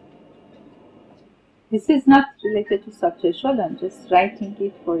region. This is not related to subthreshold, I am just writing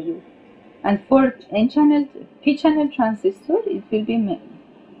it for you. And for N channel, P channel transistor, it will be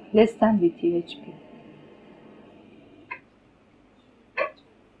less than VTHP.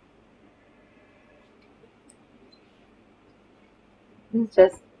 This is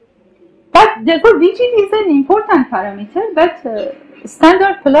just, but therefore VGD is an important parameter, but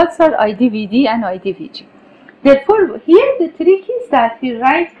standard plots are IDVD and IDVG. Therefore, here the trick is that we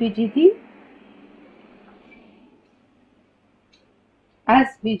write VGD as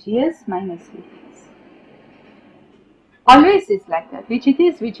VGS minus VDS. Always is like that.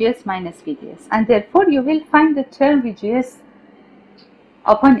 VGD is VGS minus VDS, and therefore you will find the term VGS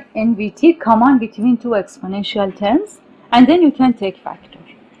upon NVT common between two exponential terms, and then you can take factor.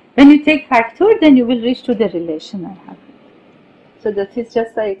 When you take factor, then you will reach to the relation I have. So that is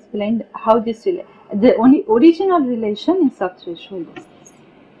just I explained how this relate. The only original relation in subthreshold is this.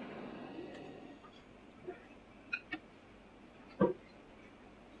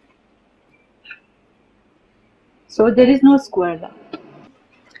 So there is no square law.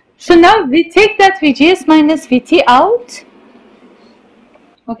 So now we take that VGS minus VT out.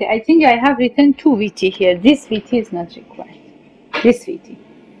 Okay, I think I have written two VT here. This VT is not required. This VT.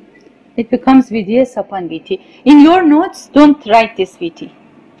 It becomes VDS upon VT. In your notes, don't write this VT.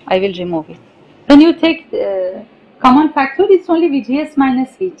 I will remove it. When you take the common factor, it's only VGS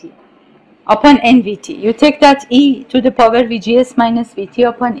minus VT upon NVT. You take that e to the power VGS minus VT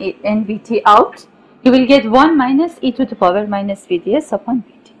upon NVT out. You will get 1 minus e to the power minus VDS upon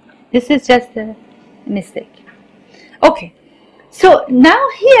VT. This is just a mistake. Okay, so now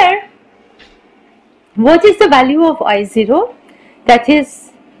here, what is the value of I0?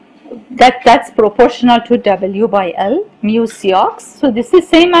 That's proportional to W by L, mu Cox. So this is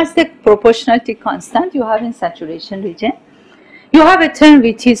same as the proportionality constant you have in saturation region. You have a term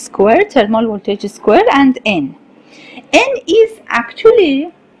Vt square, thermal voltage square, and N. N is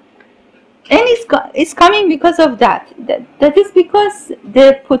actually, N is coming because of that. That is because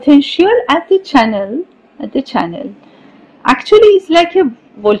the potential at the channel actually is like a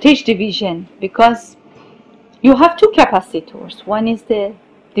voltage division, because you have two capacitors. One is the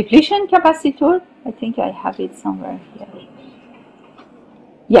depletion capacitor. I think I have it somewhere here.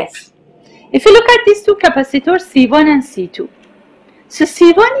 Yes. If you look at these two capacitors, C1 and C2. So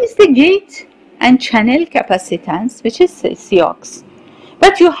C1 is the gate and channel capacitance, which is Cox.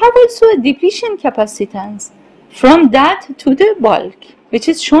 But you have also a depletion capacitance from that to the bulk, which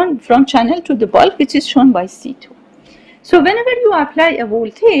is shown from channel to the bulk, which is shown by C2. So whenever you apply a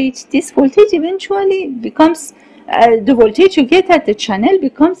voltage, this voltage eventually becomes, the voltage you get at the channel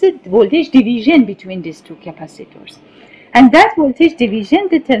becomes a voltage division between these two capacitors. And that voltage division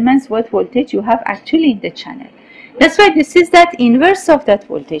determines what voltage you have actually in the channel. That's why this is that inverse of that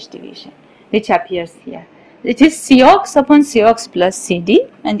voltage division, which appears here. It is Cox upon Cox plus CD,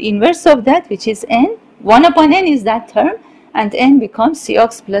 and inverse of that, which is N. 1 upon N is that term, and N becomes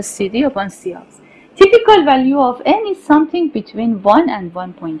Cox plus CD upon Cox. Typical value of N is something between 1 and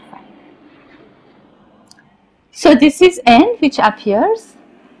 1.5. So this is N, which appears,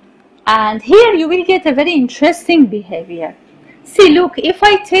 and here you will get a very interesting behavior. See, look, if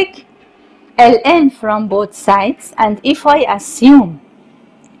I take Ln from both sides, and if I assume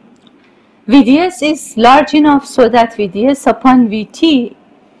VDS is large enough so that VDS upon VT,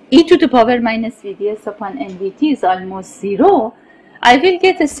 e to the power minus VDS upon NVT is almost 0, I will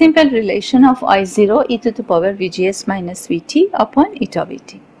get a simple relation of I0 e to the power VGS minus VT upon eta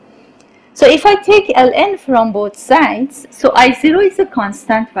VT. So if I take Ln from both sides, so I0 is a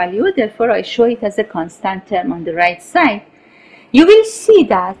constant value, therefore I show it as a constant term on the right side. You will see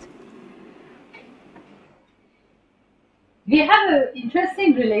that we have an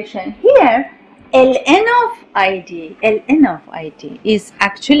interesting relation here. Ln of ID is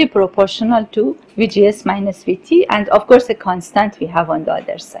actually proportional to VGS minus VT, and of course a constant we have on the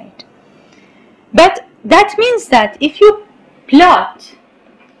other side. But that means that if you plot,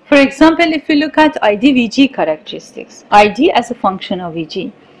 for example, if you look at ID VG characteristics, ID as a function of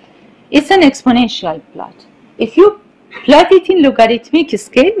VG, it's an exponential plot. If you plot it in logarithmic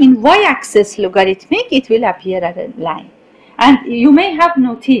scale, in y-axis logarithmic, it will appear as a line. And you may have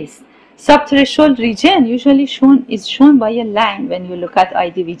noticed subthreshold region usually is shown by a line when you look at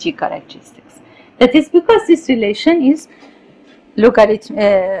IDVG characteristics. That is because this relation is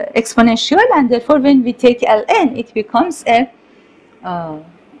exponential, and therefore when we take Ln, it becomes a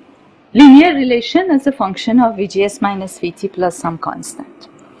linear relation as a function of VGS minus VT plus some constant.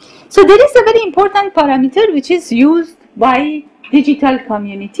 So there is a very important parameter which is used by digital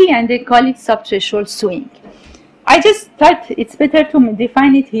community, and they call it subthreshold swing. I just thought it's better to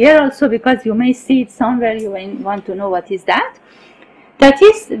define it here also, because you may see it somewhere, you may want to know what is that. That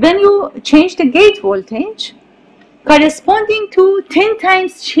is when you change the gate voltage corresponding to 10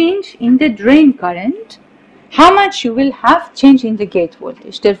 times change in the drain current, how much you will have change in the gate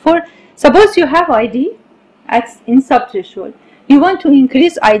voltage. Therefore, suppose you have ID in subthreshold. You want to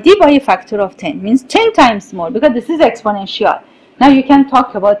increase ID by a factor of 10, means 10 times more, because this is exponential. Now you can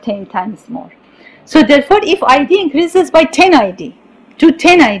talk about 10 times more. So therefore, if ID increases by 10 ID to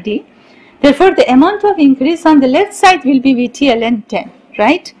 10 ID, therefore the amount of increase on the left side will be VT ln 10,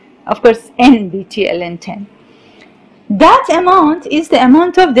 right? Of course, N VT ln 10. That amount is the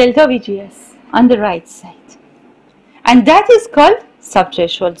amount of delta VGS on the right side, and that is called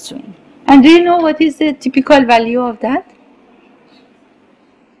subthreshold swing. And do you know what is the typical value of that?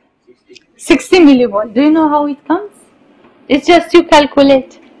 60 millivolt. Do you know how it comes? It's just you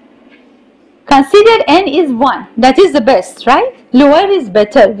calculate. Consider N is 1, that is the best, right? Lower is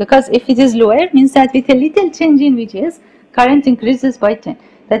better, because if it is lower, it means that with a little change in VGS, current increases by 10.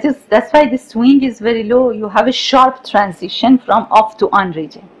 That's why the swing is very low. You have a sharp transition from off to on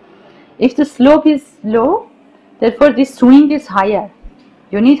region. If the slope is low, therefore this swing is higher.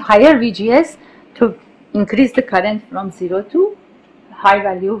 You need higher VGS to increase the current from 0 to high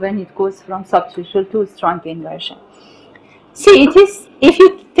value when it goes from subthreshold to strong inversion. See, it is, if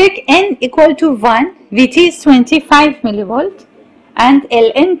you take N equal to 1, VT is 25 millivolt and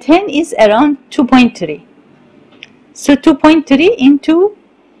Ln 10 is around 2.3. So 2.3 into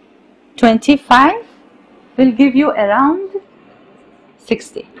 25 will give you around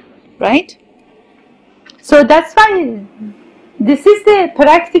 60, right? So that's why this is the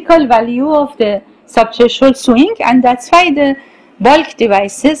practical value of the subthreshold swing, and that's why the bulk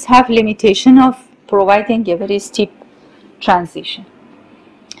devices have limitation of providing a very steep transition.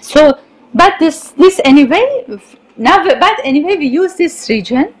 So, but this anyway, but anyway we use this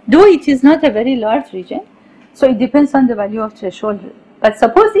region, though it is not a very large region, so it depends on the value of threshold. But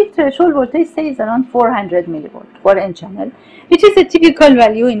suppose if threshold voltage say is around 400 millivolt for N channel, which is a typical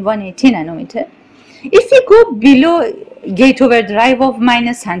value in 180 nanometer. If we go below gate overdrive of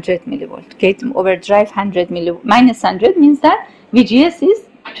minus 100 millivolt, gate overdrive 100 millivolt, minus 100 means that VGS is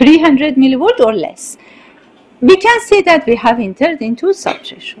 300 millivolt or less. We can say that we have entered into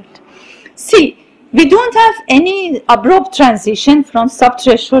subthreshold. See, we don't have any abrupt transition from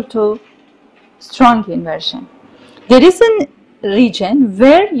subthreshold to strong inversion. There is a region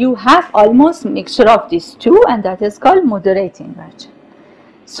where you have almost mixture of these two, and that is called moderate inversion.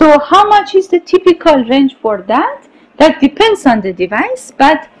 So how much is the typical range for that? That depends on the device,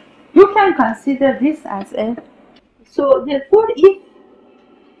 but you can consider this as a, so therefore if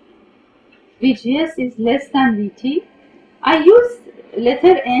VGS is less than VT, I use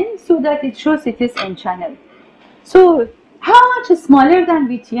letter N so that it shows it is N channel. So how much smaller than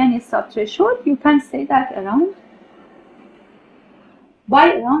VTN is subthreshold? You can say that around, by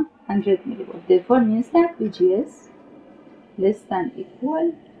around 100 millivolt. Therefore means that VGS less than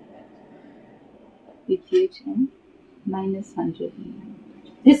equal VTHN minus 100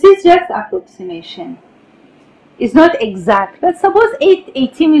 millivolt. This is just approximation. It's not exact, but suppose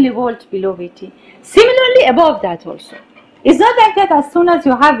 80 millivolt below VT. Similarly above that also. It's not like that as soon as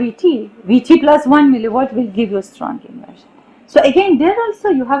you have VT plus 1 millivolt will give you strong inversion. So again, there also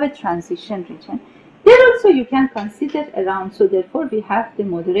you have a transition region. There also you can consider around, so therefore we have the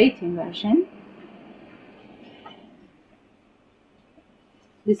moderate inversion.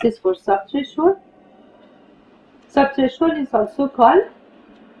 This is for subthreshold. Subthreshold is also called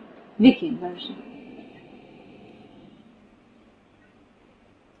weak inversion.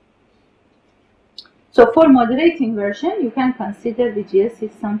 So for moderate inversion, you can consider VGS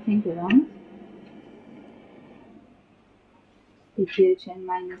is something around VTHN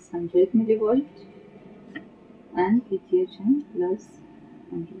minus 100 millivolt and VTHN plus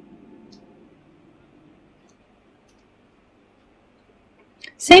 100.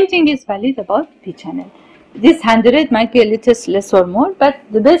 Same thing is valid about P channel. This 100 might be a little less or more, but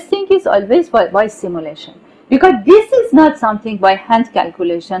the best thing is always by simulation, because this is not something by hand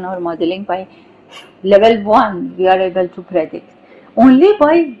calculation or modeling by level 1 we are able to predict. Only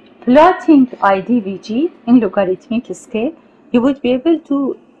by plotting IDVG in logarithmic scale you would be able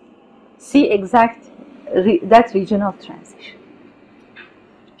to see exact that region of transition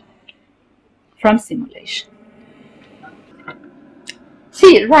from simulation.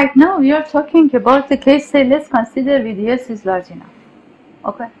 See, right now we are talking about the case, say let's consider VDS is large enough.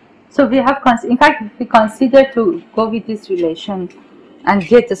 Okay, so we have, in fact if we consider to go with this relation and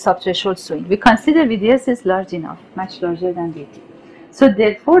get the subthreshold swing, we consider VDS is large enough, much larger than VT. So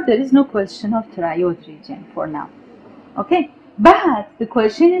therefore there is no question of triode region for now. Okay, but the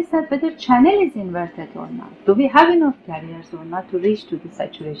question is that whether channel is inverted or not. Do we have enough carriers or not to reach to the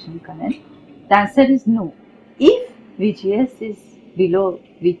saturation current? The answer is no. If VGS is below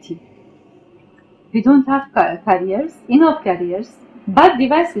VT, we don't have carriers, enough carriers, but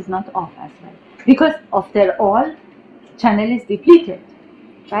device is not off as well, because after all channel is depleted,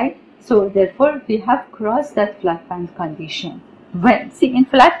 right? So therefore we have crossed that flat band condition. When, see, in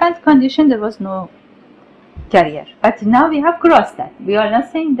flat band condition there was no carrier, but now we have crossed that. We are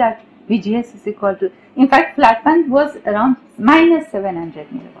not saying that VGS is equal to, in fact flat band was around minus 700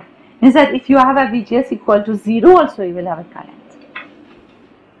 millivolt. Means that if you have a VGS equal to 0 also you will have a current.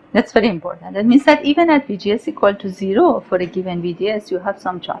 That's very important. That means that even at VGS equal to 0 for a given VDS you have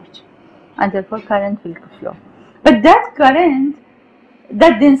some charge and therefore current will flow. But that current,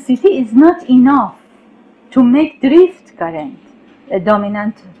 that density is not enough to make drift current a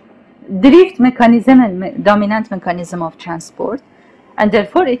dominant drift mechanism and dominant mechanism of transport, and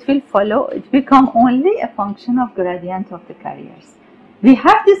therefore it will follow, it become only a function of gradient of the carriers. We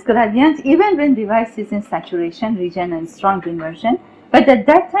have this gradient even when device is in saturation region and strong inversion, but at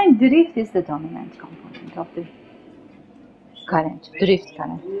that time drift is the dominant component of the current, drift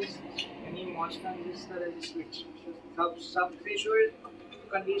current. Any MOS transistor as a switch, sub-threshold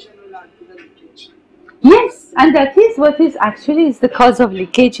condition will add to the leakage. Yes, and that is what is actually is the cause of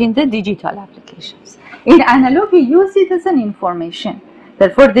leakage in the digital applications. In analog we use it as an information.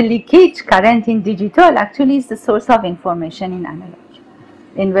 Therefore the leakage current in digital actually is the source of information in analog,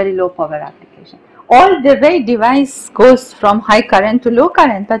 in very low power application. all the way device goes from high current to low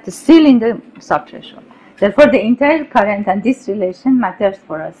current, but still in the subthreshold. Therefore, the entire current and this relation matters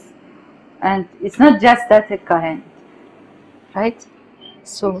for us. And it's not just that a current, right?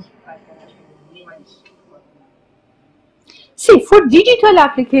 So, see, for digital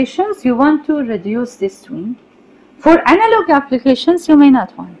applications, you want to reduce this swing. For analog applications, you may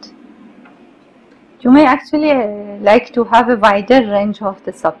not want. You may actually like to have a wider range of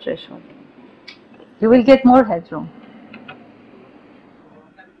the subthreshold. You will get more headroom.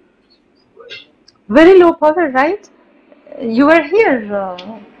 Very low power, right? You were here,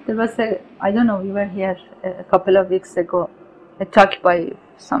 there was a, I don't know, you were here a couple of weeks ago, a talk by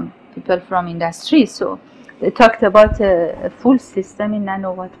some people from industry. So they talked about a full system in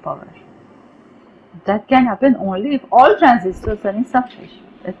nanowatt power. That can happen only if all transistors are in subthreshold.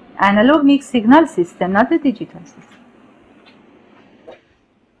 An analog mixed signal system, not a digital system.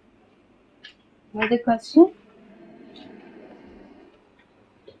 Another question?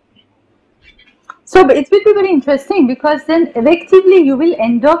 So it will be very interesting because then effectively you will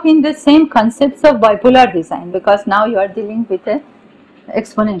end up in the same concepts of bipolar design, because now you are dealing with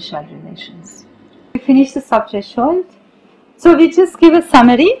exponential relations. We finish the subthreshold. So we just give a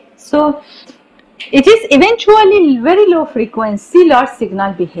summary. So it is eventually very low frequency large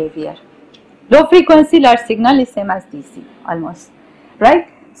signal behavior. Low frequency large signal is same as DC almost, right?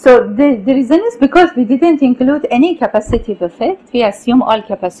 So the reason is because we didn't include any capacitive effect. We assume all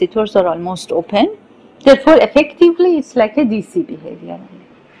capacitors are almost open. Therefore, effectively, it's like a DC behavior.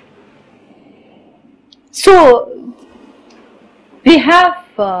 So we have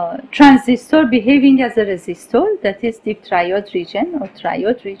transistor behaving as a resistor, that is the triode region or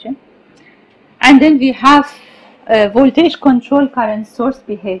triode region. And then we have voltage control current source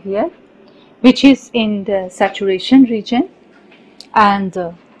behavior, which is in the saturation region.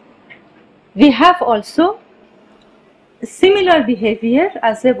 And we have also similar behavior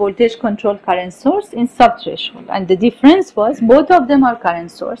as a voltage control current source in subthreshold. And the difference was both of them are current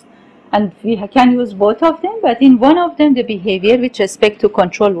source. And we can use both of them, but in one of them the behavior with respect to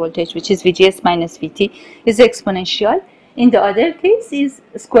control voltage, which is VGS minus VT, is exponential. In the other case is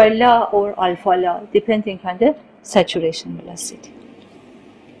square law or alpha law, depending on the saturation velocity.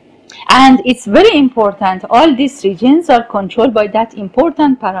 And it's very important, all these regions are controlled by that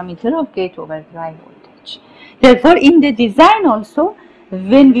important parameter of gate overdrive voltage. Therefore, in the design also,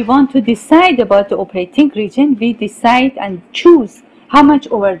 when we want to decide about the operating region, we decide and choose how much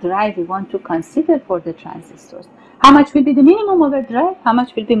overdrive we want to consider for the transistors. How much will be the minimum overdrive, how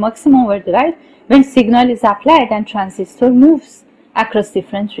much will be maximum overdrive when signal is applied and transistor moves across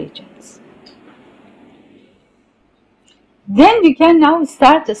different regions. Then we can now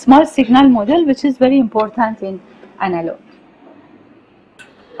start a small signal model, which is very important in analog.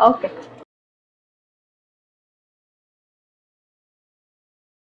 Okay.